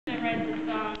I write this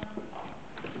song.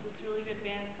 This really good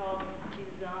band called These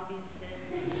Zombies Said.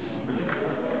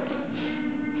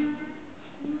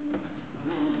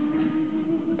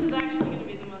 This is actually going to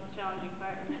be the most challenging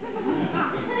part. It's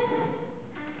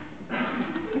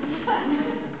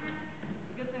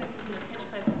a good thing this is a hit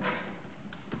type of version.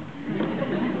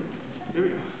 Here we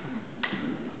go.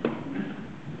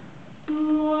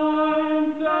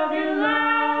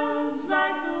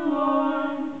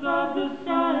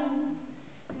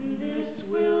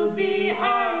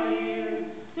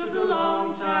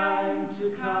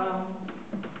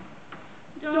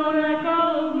 Don't let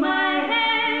go of my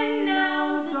hand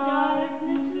now, the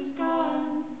darkness is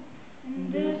gone.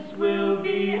 And this will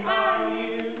be our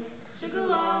year, took a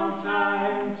long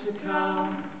time to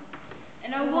come.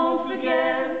 And I won't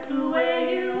forget the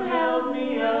way you held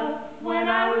me up when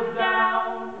I was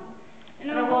down.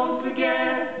 And I won't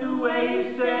forget the way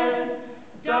you said,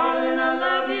 darling, I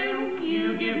love you,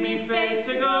 you give me faith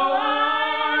to go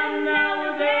on. Now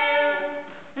we're there,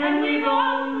 and we've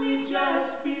only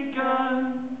just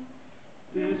begun.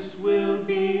 This will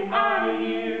be our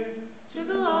year, took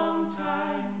a long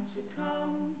time to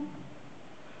come.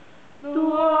 The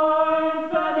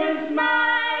warmth of your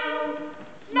smile,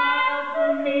 smile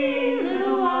for me,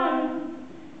 little one.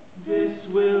 This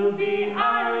will be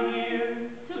our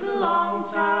year, took a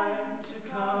long time to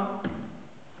come.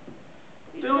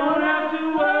 You don't have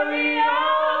to worry,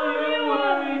 all your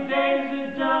worry days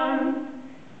are done.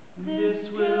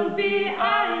 This will be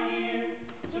our year,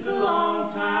 took a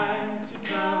long time to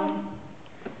come.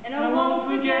 And I won't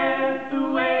forget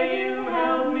the way you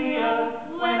held me up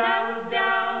when I was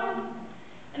down.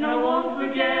 And I won't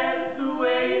forget the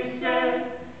way you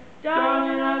said,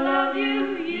 darling, I love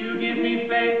you, you give me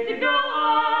faith to go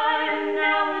on.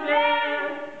 Now we're there,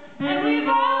 and we've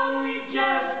only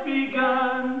just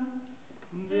begun.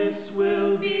 This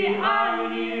will be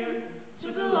our year,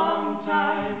 took a long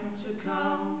time to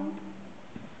come.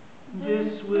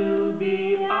 This will